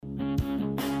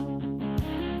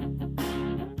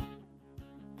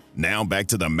Now back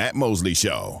to the Matt Mosley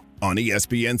Show on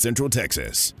ESPN Central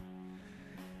Texas.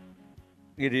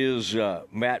 It is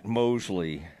Matt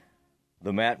Mosley,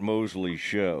 the Matt Mosley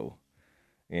Show.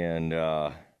 And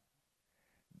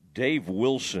Dave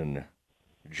Wilson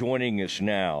joining us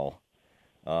now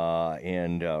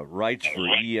and writes for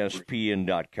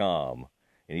ESPN.com.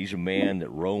 And he's a man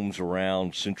that roams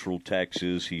around Central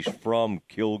Texas. He's from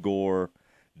Kilgore,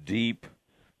 deep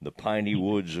the piney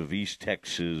woods of East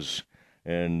Texas.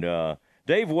 And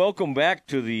Dave, welcome back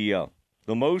to the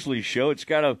Mosley Show. It's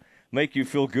got to make you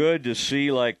feel good to see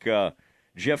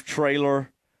Jeff Traylor,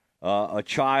 a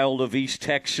child of East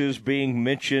Texas, being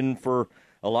mentioned for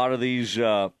a lot of these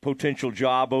potential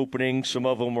job openings. Some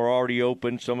of them are already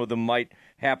open. Some of them might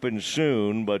happen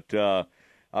soon. But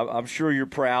I'm sure you're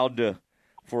proud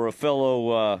for a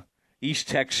fellow East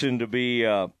Texan to be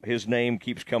his name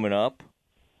keeps coming up.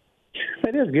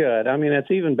 It is good. I mean, it's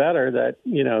even better that,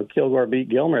 Kilgore beat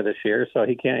Gilmer this year, so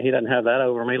he doesn't have that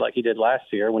over me like he did last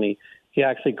year when he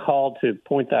actually called to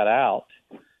point that out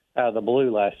of the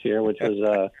blue last year, which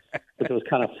was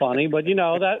kind of funny. But,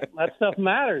 that stuff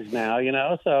matters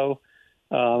now, so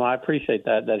I appreciate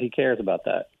that he cares about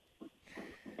that.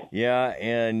 Yeah,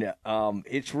 and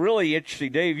it's really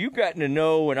interesting. Dave, you've gotten to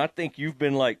know, and I think you've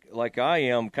been like I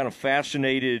am, kind of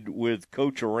fascinated with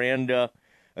Coach Aranda,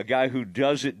 a guy who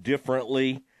does it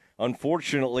differently.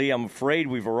 Unfortunately, I'm afraid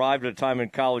we've arrived at a time in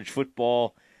college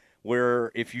football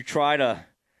where if you try to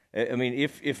 –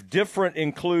 if different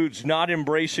includes not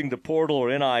embracing the portal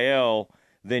or NIL,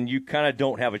 then you kind of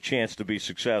don't have a chance to be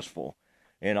successful.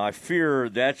 And I fear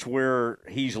that's where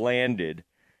he's landed.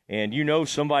 And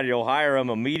somebody will hire him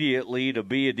immediately to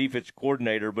be a defense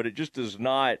coordinator, but it just does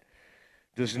not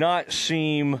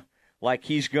seem like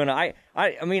he's going to –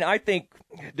 I think,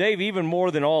 Dave, even more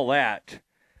than all that,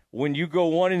 when you go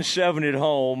 1-7 at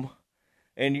home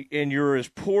and you're as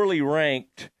poorly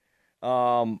ranked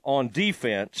on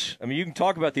defense, you can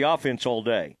talk about the offense all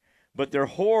day, but they're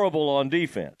horrible on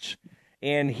defense.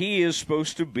 And he is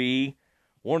supposed to be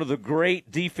one of the great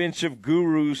defensive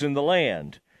gurus in the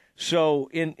land. So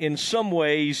in some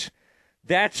ways,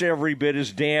 that's every bit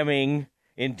as damning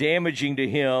and damaging to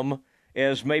him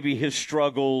as maybe his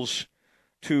struggles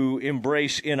to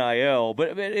embrace NIL.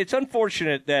 But it's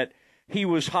unfortunate that he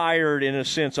was hired, in a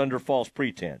sense, under false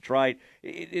pretense, right?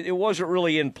 It wasn't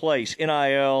really in place,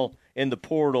 NIL and the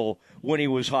portal, when he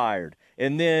was hired.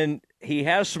 And then he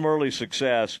has some early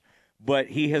success, but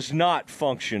he has not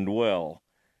functioned well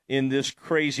in this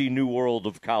crazy new world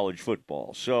of college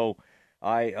football. So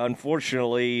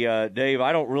unfortunately, Dave,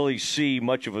 I don't really see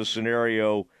much of a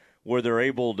scenario where they're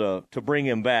able to bring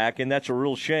him back, and that's a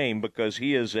real shame because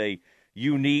he is a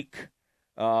unique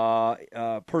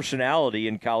personality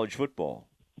in college football.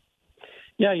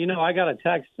 Yeah, I got a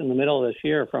text in the middle of this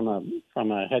year from a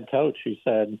head coach who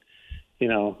said,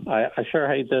 I sure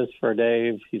hate this for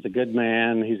Dave. He's a good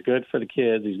man. He's good for the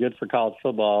kids. He's good for college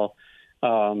football.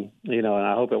 And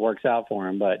I hope it works out for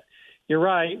him. But you're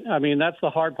right. That's the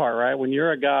hard part, right? When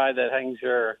you're a guy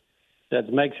that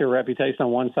makes your reputation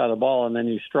on one side of the ball, and then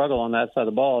you struggle on that side of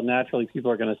the ball, naturally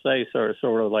people are going to say sort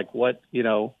of like, what do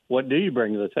you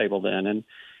bring to the table then? And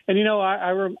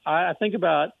I think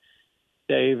about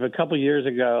Dave a couple of years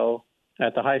ago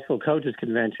at the high school coaches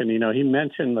convention. He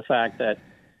mentioned the fact that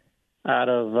out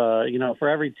of for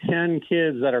every 10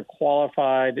 kids that are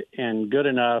qualified and good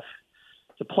enough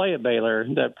to play at Baylor,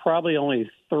 that probably only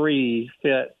 3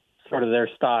 fit sort of their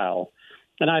style.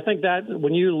 And I think that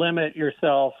when you limit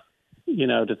yourself,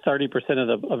 to 30%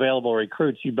 of the available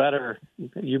recruits, you better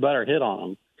hit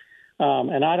on them.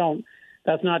 And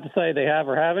that's not to say they have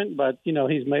or haven't, but,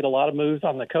 he's made a lot of moves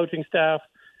on the coaching staff.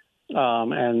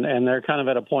 And they're kind of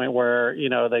at a point where,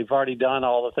 they've already done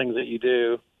all the things that you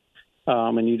do.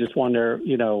 And you just wonder,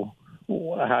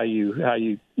 how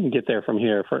you get there from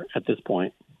here at this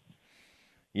point.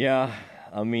 Yeah.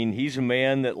 He's a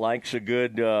man that likes a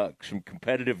good, some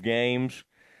competitive games.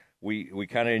 We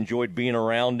kind of enjoyed being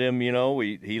around him, he's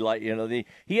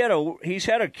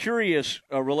had a curious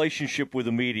relationship with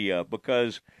the media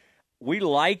because we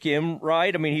like him,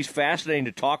 right? He's fascinating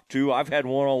to talk to. I've had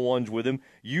one-on-ones with him.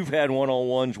 You've had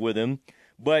one-on-ones with him.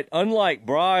 But unlike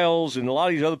Bryles and a lot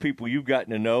of these other people you've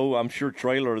gotten to know, I'm sure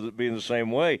Traylor being the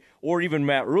same way, or even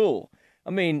Matt Rule,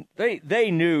 they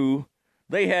knew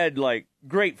they had,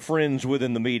 great friends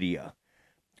within the media.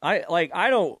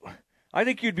 I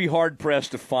think you'd be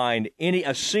hard-pressed to find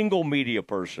a single media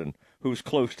person who's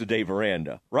close to Dave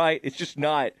Aranda, right? It's just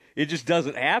not – it just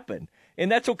doesn't happen. And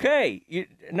that's okay.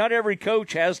 Not every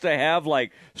coach has to have,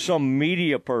 some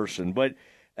media person. But,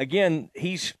 again,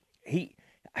 he's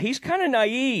kind of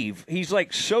naive. He's,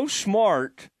 so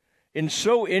smart and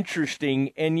so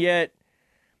interesting, and yet,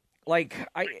 like,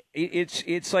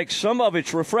 it's like some of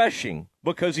it's refreshing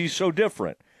because he's so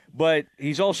different, but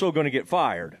he's also going to get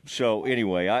fired. So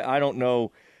anyway, I don't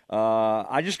know.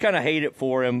 I just kind of hate it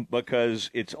for him because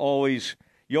you always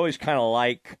kind of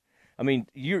like. I mean,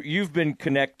 you've been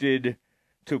connected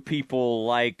to people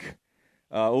like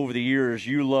over the years.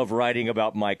 You love writing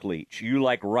about Mike Leach. You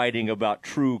like writing about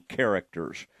true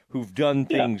characters who've done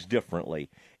things differently,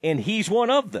 and he's one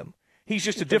of them. He's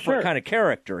just a different kind of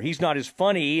character. He's not as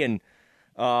funny, and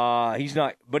he's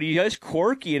not, but he is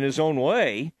quirky in his own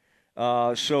way.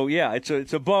 So yeah,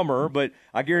 it's a bummer, but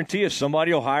I guarantee you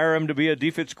somebody will hire him to be a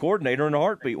defense coordinator in a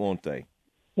heartbeat, won't they?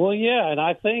 Well, yeah, and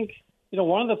I think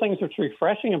one of the things that's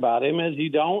refreshing about him is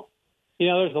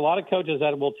there's a lot of coaches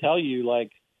that will tell you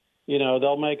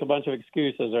they'll make a bunch of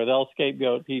excuses or they'll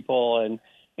scapegoat people and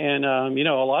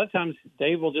a lot of times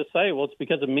Dave will just say, well, it's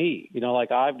because of me,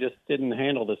 I just didn't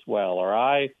handle this well, or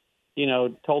I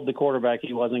told the quarterback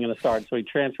he wasn't going to start, so he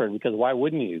transferred, because why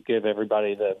wouldn't you give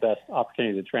everybody the best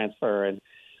opportunity to transfer? And,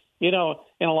 in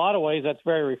a lot of ways that's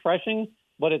very refreshing,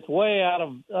 but it's way out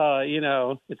of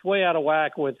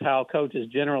whack with how coaches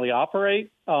generally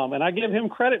operate. And I give him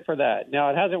credit for that. Now,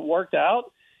 it hasn't worked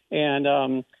out, and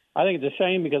I think it's a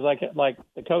shame because like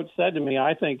the coach said to me,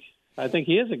 I think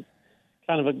he is the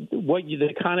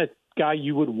kind of guy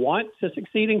you would want to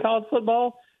succeed in college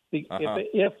football.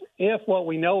 If what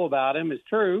we know about him is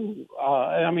true,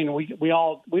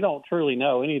 we don't truly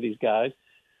know any of these guys,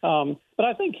 but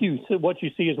I think what you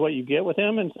see is what you get with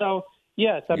him, and so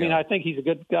yes, I mean I think he's a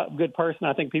good person.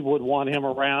 I think people would want him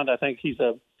around. I think he's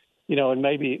and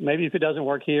maybe if it doesn't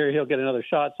work here, he'll get another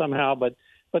shot somehow. But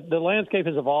the landscape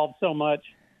has evolved so much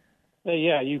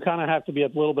that you kind of have to be a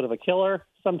little bit of a killer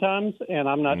sometimes, and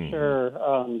I'm not sure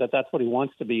that's what he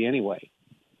wants to be anyway.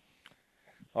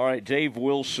 All right, Dave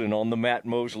Wilson on the Matt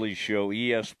Mosley Show,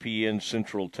 ESPN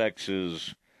Central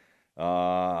Texas,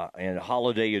 and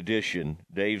Holiday Edition.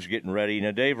 Dave's getting ready.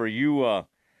 Now, Dave, are you a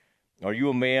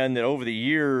man that over the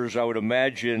years, I would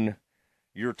imagine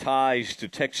your ties to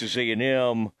Texas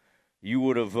A&M, you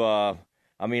would have I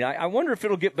wonder if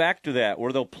it'll get back to that,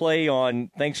 where they'll play on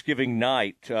Thanksgiving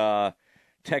night,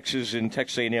 Texas and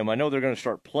Texas A&M. I know they're going to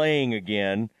start playing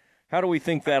again. How do we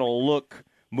think that'll look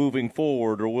moving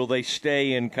forward, or will they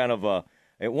stay in kind of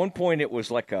at one point it was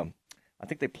like I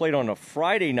think they played on a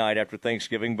Friday night after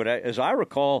Thanksgiving, but as I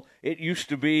recall, it used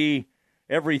to be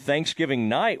every Thanksgiving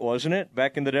night, wasn't it,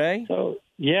 back in the day? So,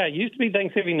 yeah, it used to be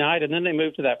Thanksgiving night, and then they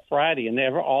moved to that Friday, and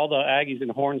all the Aggies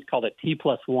and Horns called it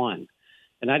T+1.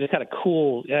 And I just had a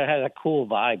cool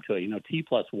vibe to it, T+1.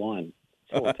 That's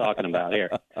what we're talking about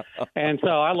here. And so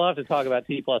I love to talk about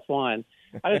T+1.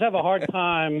 I just have a hard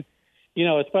time,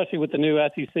 especially with the new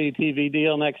SEC TV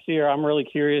deal next year. I'm really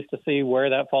curious to see where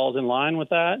that falls in line with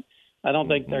that. I don't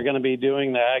think they're going to be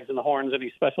doing the Ags and the Horns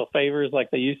any special favors like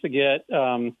they used to get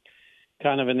kind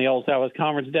of in the old Southwest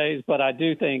Conference days. But I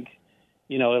do think,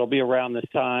 it'll be around this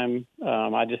time.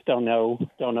 I just don't know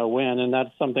when. And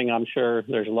that's something I'm sure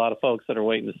there's a lot of folks that are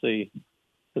waiting to see,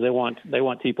 because they want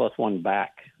T+1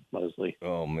 back. Mostly.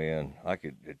 Oh man, I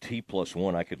could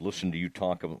T+1. I could listen to you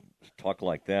talk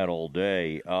like that all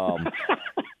day.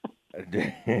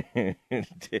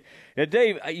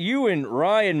 Dave, you and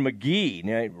Ryan McGee.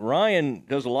 Now, Ryan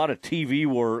does a lot of TV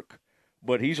work,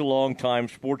 but he's a longtime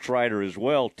sports writer as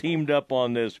well. Teamed up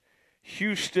on this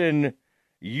Houston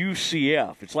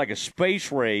UCF. It's like a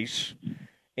space race,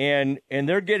 and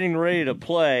they're getting ready to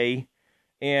play,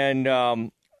 and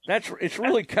it's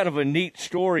really kind of a neat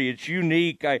story. It's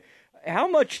unique. How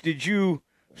much did you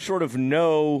sort of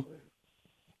know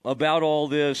about all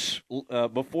this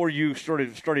before you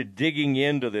started digging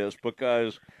into this?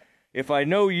 Because if I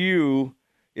know you,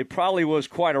 it probably was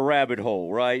quite a rabbit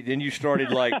hole, right? Then you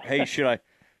started like, hey, should I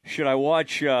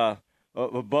watch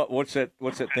what's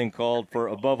that thing called, for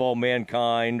Above All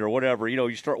Mankind or whatever?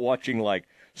 You start watching like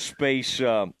space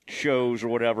shows or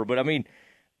whatever. But I mean,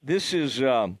 this is.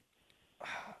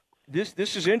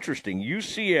 This is interesting.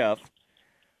 UCF,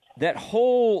 that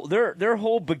whole their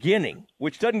whole beginning,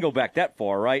 which doesn't go back that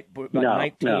far, right? About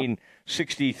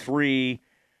 1963.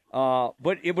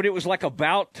 But it was like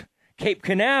about Cape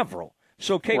Canaveral.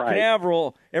 So Cape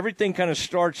Canaveral, everything kind of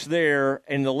starts there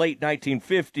in the late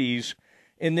 1950s,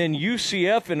 and then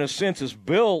UCF, in a sense, is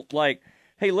built like,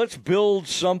 hey, let's build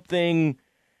something,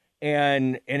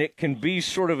 and it can be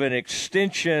sort of an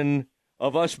extension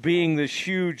of us being this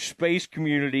huge space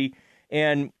community.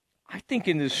 And I think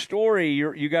in this story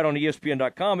you got on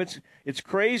ESPN.com, it's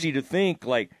crazy to think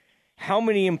like how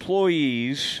many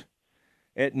employees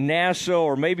at NASA,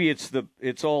 or maybe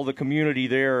it's all the community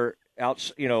there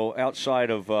outside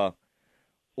of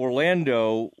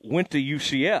Orlando went to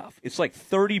UCF. It's like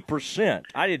 30%.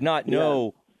 I did not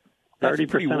know.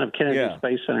 30% of Kennedy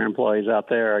Space Center employees out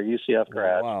there are UCF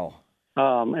grads. Wow.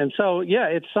 And so,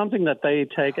 it's something that they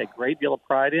take a great deal of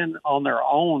pride in on their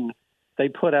own. They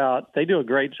do a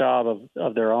great job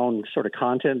of their own sort of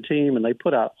content team, and they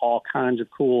put out all kinds of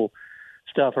cool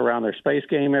stuff around their space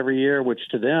game every year, which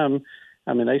to them,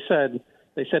 I mean, they said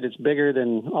it's bigger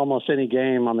than almost any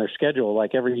game on their schedule.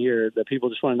 Like every year that people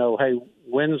just want to know, hey,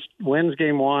 when's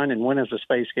game one and when is the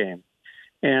space game?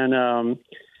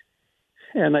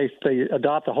 And they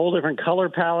adopt a whole different color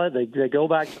palette. They go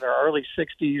back to their early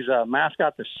 60s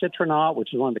mascot, the Citronaut,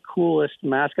 which is one of the coolest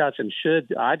mascots and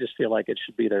I just feel like it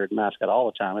should be their mascot all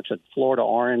the time. It's a Florida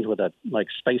orange with a like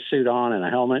spacesuit on and a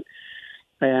helmet.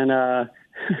 And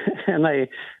and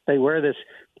they wear this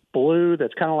blue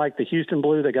that's kind of like the Houston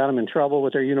blue that got them in trouble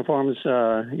with their uniforms,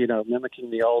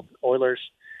 mimicking the old Oilers.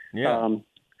 Yeah.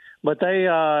 But they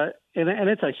and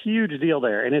it's a huge deal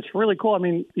there, and it's really cool. I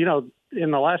mean, in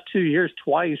the last 2 years,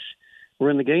 twice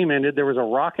when the game ended, there was a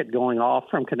rocket going off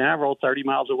from Canaveral 30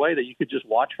 miles away that you could just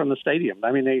watch from the stadium.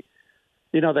 I mean,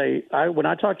 when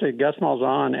I talked to Gus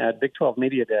Malzahn at Big 12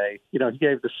 Media Day, he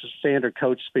gave the standard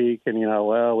coach speak, and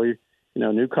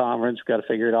new conference, we've got to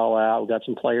figure it all out. We've got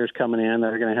some players coming in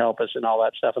that are going to help us and all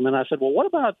that stuff. And then I said, well, what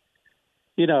about,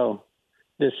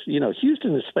 this,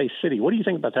 Houston is Space City. What do you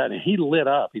think about that? And he lit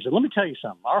up. He said, let me tell you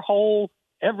something.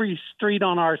 Every street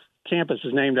on our campus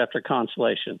is named after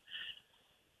Constellation.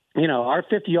 Our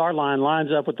 50-yard line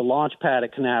lines up with the launch pad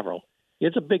at Canaveral.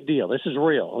 It's a big deal. This is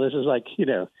real. This is like,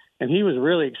 and he was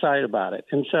really excited about it.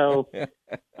 And so,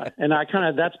 and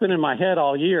that's been in my head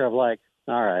all year of like,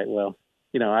 all right, well,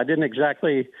 I didn't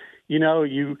exactly,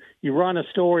 you run a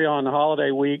story on the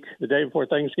holiday week, the day before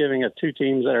Thanksgiving, of two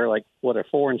teams that are like,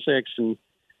 4-6 and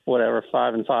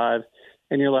 5-5.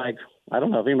 And you're like, I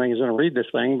don't know if anybody's going to read this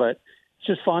thing, but it's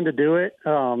just fun to do it.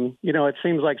 It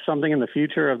seems like something in the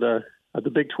future of the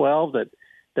Big 12 that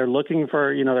they're looking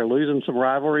for, they're losing some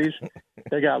rivalries.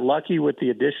 They got lucky with the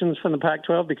additions from the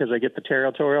Pac-12 because they get the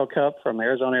Territorial Cup from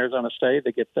Arizona State.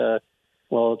 They get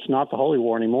it's not the Holy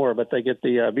War anymore, but they get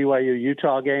the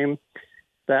BYU-Utah game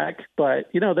back. But,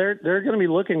 they're going to be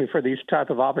looking for these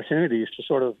type of opportunities to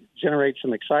sort of generate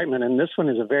some excitement. And this one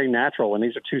is a very natural one.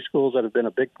 These are two schools that have been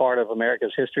a big part of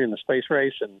America's history in the space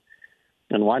race, and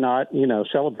why not,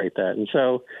 celebrate that? And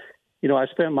so, I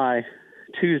spent my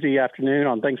Tuesday afternoon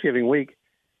on Thanksgiving week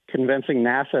convincing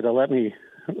NASA to let me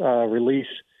release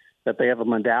that they have a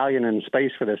medallion in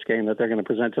space for this game that they're going to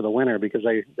present to the winner because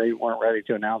they weren't ready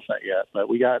to announce that yet. But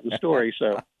we got the story,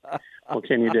 so what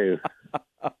can you do?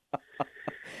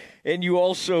 And you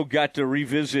also got to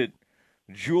revisit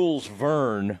Jules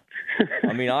Verne.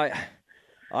 I mean,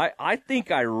 I think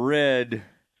I read,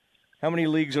 how many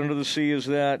leagues under the sea is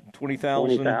that?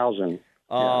 20,000? 20,000.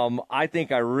 I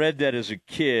think I read that as a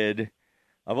kid.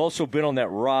 I've also been on that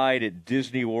ride at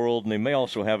Disney World, and they may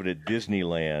also have it at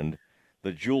Disneyland,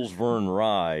 the Jules Verne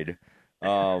ride.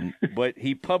 But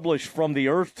he published From the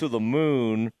Earth to the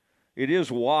Moon. It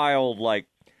is wild, like,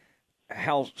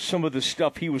 how some of the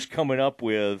stuff he was coming up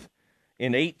with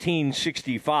in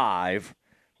 1865,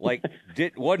 like,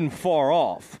 wasn't far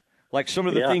off. Like, some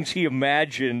of the things he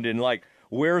imagined and, like,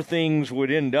 where things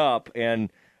would end up.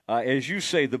 And as you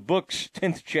say, the book's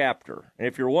 10th chapter. And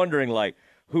if you're wondering, like,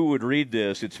 who would read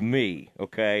this, it's me,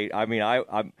 okay? I mean,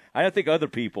 I think other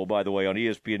people, by the way, on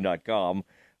ESPN.com,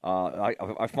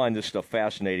 I find this stuff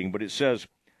fascinating. But it says,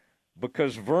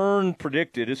 because Verne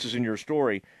predicted, this is in your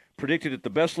story, predicted that the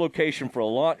best location for a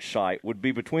launch site would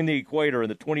be between the equator and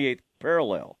the 28th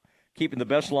parallel, keeping the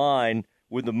best line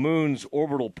with the moon's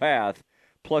orbital path,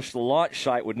 plus the launch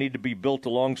site would need to be built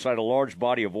alongside a large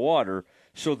body of water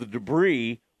so the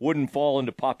debris wouldn't fall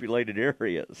into populated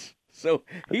areas. So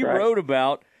he wrote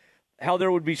about how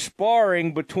there would be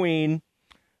sparring between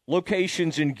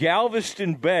locations in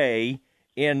Galveston Bay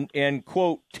and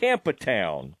quote, Tampa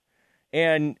Town.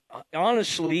 And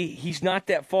honestly, he's not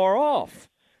that far off.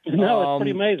 No, it's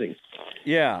pretty amazing.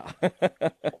 Yeah.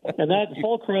 And that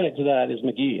full credit to that is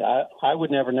McGee. I would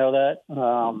never know that.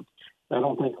 I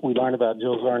don't think we learned about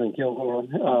Jules Verne and Kilgore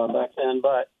back then,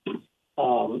 but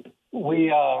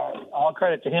we all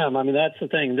credit to him. I mean, that's the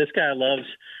thing. This guy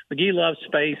McGee loves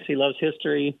space. He loves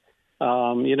history. So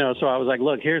I was like,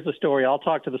 look, here's the story. I'll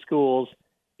talk to the schools.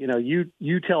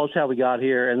 You tell us how we got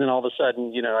here. And then all of a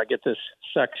sudden, I get this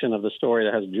section of the story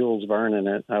that has Jules Verne in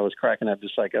it. I was cracking up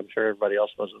just like I'm sure everybody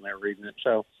else was when they were reading it.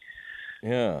 So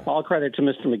yeah, all credit to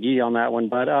Mr. McGee on that one.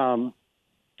 But,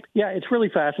 it's really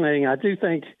fascinating. I do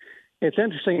think it's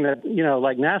interesting that,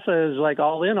 like NASA is like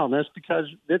all in on this because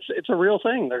it's a real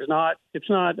thing. It's not,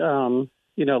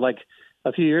 like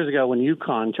a few years ago when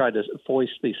UConn tried to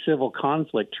foist the civil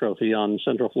conflict trophy on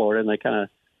Central Florida, and they kind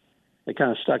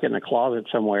of stuck it in a closet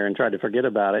somewhere and tried to forget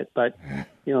about it. But,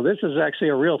 this is actually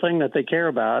a real thing that they care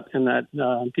about and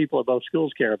that people at both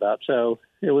schools care about. So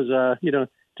it was,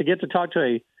 to get to talk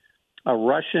to a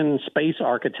Russian space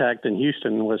architect in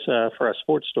Houston was for a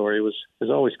sports story was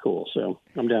always cool. So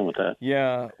I'm down with that.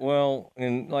 Yeah, well,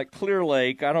 in like Clear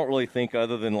Lake, I don't really think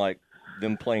other than like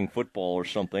them playing football or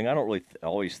something. I don't really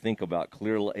always think about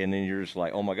Clear Lake, and then you're just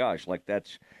like, oh my gosh, like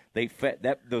that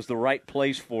was the right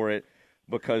place for it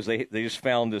because they just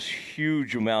found this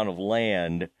huge amount of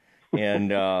land,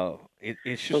 and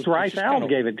it's just Rice Owls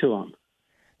gave it to them.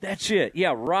 That's it.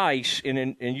 Yeah, Rice,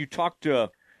 and you talk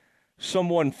to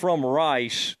someone from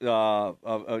Rice,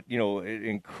 an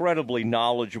incredibly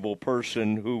knowledgeable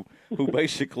person who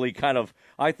basically kind of,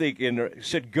 I think,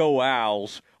 said "Go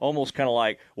Owls," almost kind of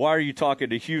like, "Why are you talking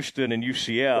to Houston and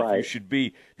UCF?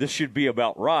 Right. This should be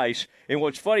about Rice." And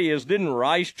what's funny is, didn't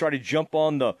Rice try to jump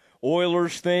on the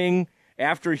Oilers thing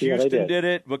after Houston did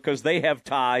it because they have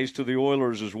ties to the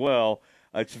Oilers as well?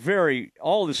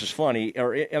 All of this is funny.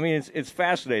 It's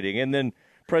fascinating. And then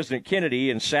President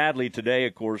Kennedy, and sadly today,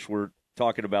 of course, we're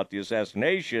talking about the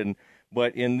assassination,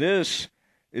 but in this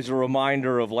is a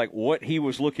reminder of like what he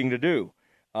was looking to do,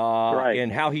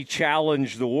 and how he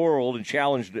challenged the world and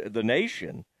challenged the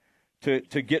nation to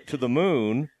get to the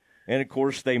moon. And of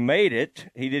course, they made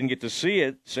it. He didn't get to see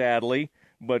it, sadly,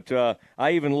 but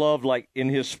I even loved, like, in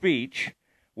his speech,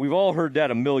 we've all heard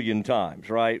that a million times,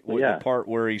 right? Yeah. The part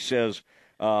where he says,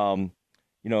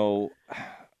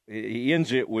 he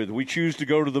ends it with, "We choose to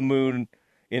go to the moon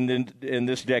in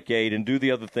this decade and do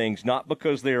the other things, not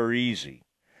because they are easy,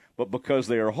 but because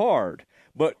they are hard."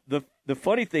 But the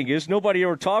funny thing is, nobody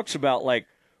ever talks about, like,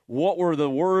 what were the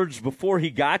words before he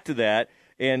got to that.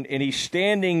 And he's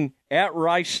standing at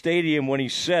Rice Stadium when he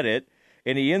said it,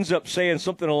 and he ends up saying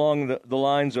something along the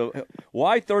lines of,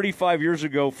 "Why 35 years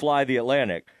ago fly the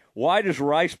Atlantic? Why does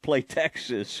Rice play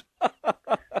Texas?"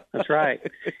 That's right.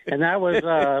 And that was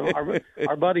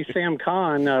our buddy Sam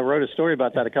Kahn wrote a story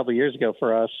about that a couple of years ago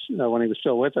for us when he was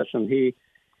still with us. And he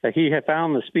had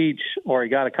found the speech, or he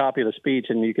got a copy of the speech,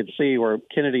 and you could see where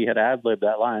Kennedy had ad-libbed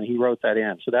that line. He wrote that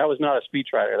in. So that was not a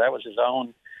speechwriter. That was his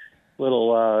own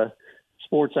little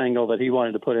sports angle that he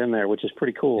wanted to put in there, which is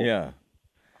pretty cool. Yeah.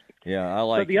 Yeah, I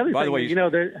like it. The other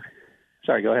thing,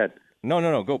 sorry, go ahead.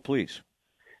 No, go please.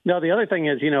 No, the other thing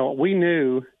is, we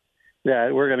knew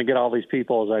that we're going to get all these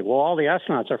people. It's like, well, all the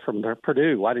astronauts are from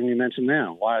Purdue. Why didn't you mention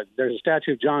them? Why there's a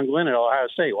statue of John Glenn at Ohio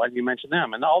State. Why didn't you mention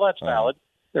them? And all that's valid.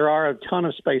 There are a ton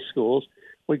of space schools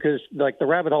because, like, the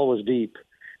rabbit hole was deep.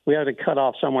 We had to cut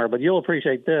off somewhere. But you'll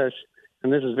appreciate this,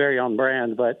 and this is very on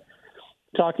brand, but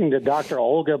talking to Dr.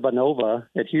 Olga Banova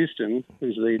at Houston,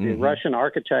 who's the Russian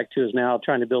architect who is now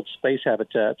trying to build space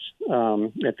habitats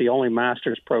at the only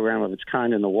master's program of its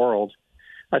kind in the world.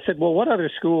 I said, well, what other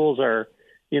schools are,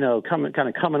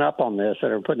 coming up on this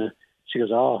that are she goes,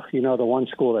 the one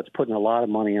school that's putting a lot of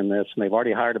money in this, and they've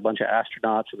already hired a bunch of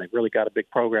astronauts, and they've really got a big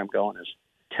program going, is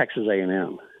Texas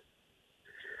A&M.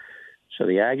 So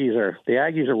the Aggies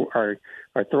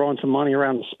are throwing some money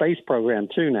around the space program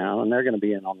too now, and they're going to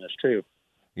be in on this too.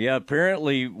 Yeah,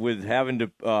 apparently with having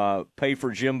to pay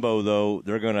for Jimbo, though,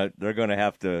 they're gonna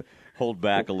have to hold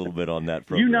back a little bit on that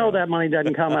program. That money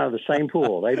doesn't come out of the same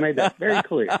pool. They made that very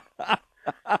clear.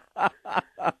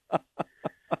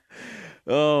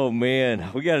 Oh,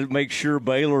 man. We got to make sure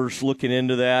Baylor's looking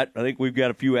into that. I think we've got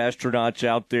a few astronauts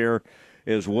out there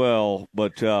as well.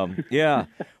 But, yeah,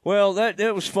 well,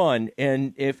 that was fun.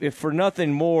 And if for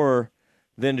nothing more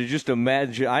than to just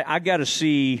imagine, I got to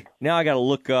see, now I got to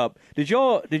look up. Did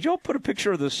y'all put a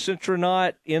picture of the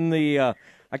Centronaut in the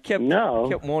I kept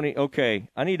wanting. Okay,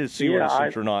 I need to see what a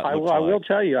Centronaut looks like. I will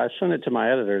tell you, I sent it to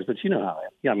my editors, but you know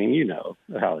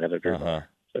how editors are.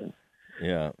 So.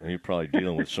 Yeah, you're probably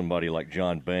dealing with somebody like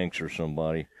John Banks or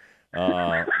somebody.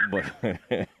 But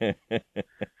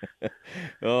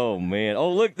oh man!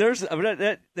 Oh look, this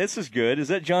is good. Is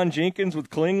that John Jenkins with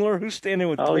Klingler? Who's standing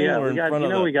with Klingler in front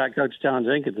of? We got Coach John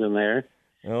Jenkins in there.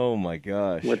 Oh my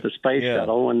gosh! With the space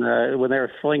shuttle, when they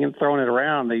were throwing it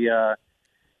around,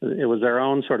 it was their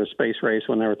own sort of space race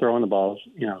when they were throwing the balls,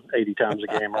 80 times a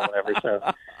game or whatever.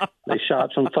 So they shot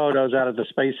some photos out of the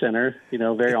Space Center,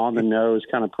 very on the nose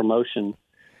kind of promotion.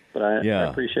 But I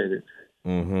appreciate it.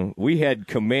 Mm-hmm. We had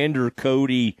Commander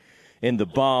Cody in the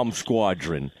bomb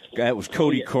squadron. That was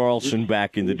Cody Carlson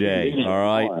back in the day. All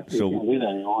right, so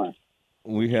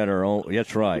we had our own.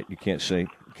 That's right. You can't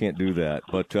do that.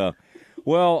 But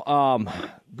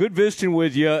good visiting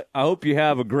with you. I hope you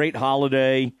have a great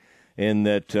holiday, and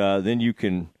that then you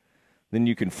can Then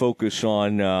you can focus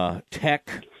on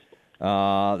Tech,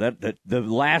 the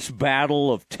last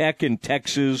battle of Tech in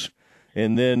Texas,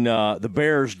 and then the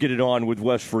Bears get it on with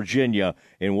West Virginia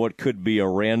in what could be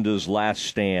Aranda's last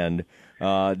stand.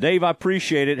 Dave, I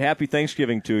appreciate it. Happy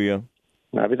Thanksgiving to you.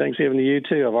 Happy Thanksgiving to you,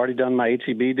 too. I've already done my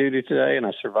HEB duty today, and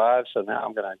I survived, so now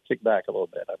I'm going to kick back a little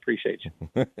bit. I appreciate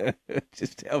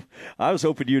you. I was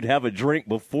hoping you'd have a drink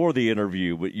before the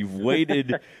interview, but you've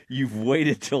waited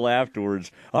till afterwards.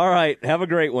 All right, have a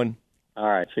great one. All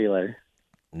right, see you later.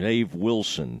 Dave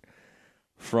Wilson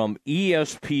from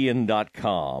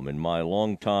ESPN.com and my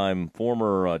longtime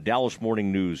former Dallas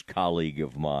Morning News colleague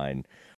of mine.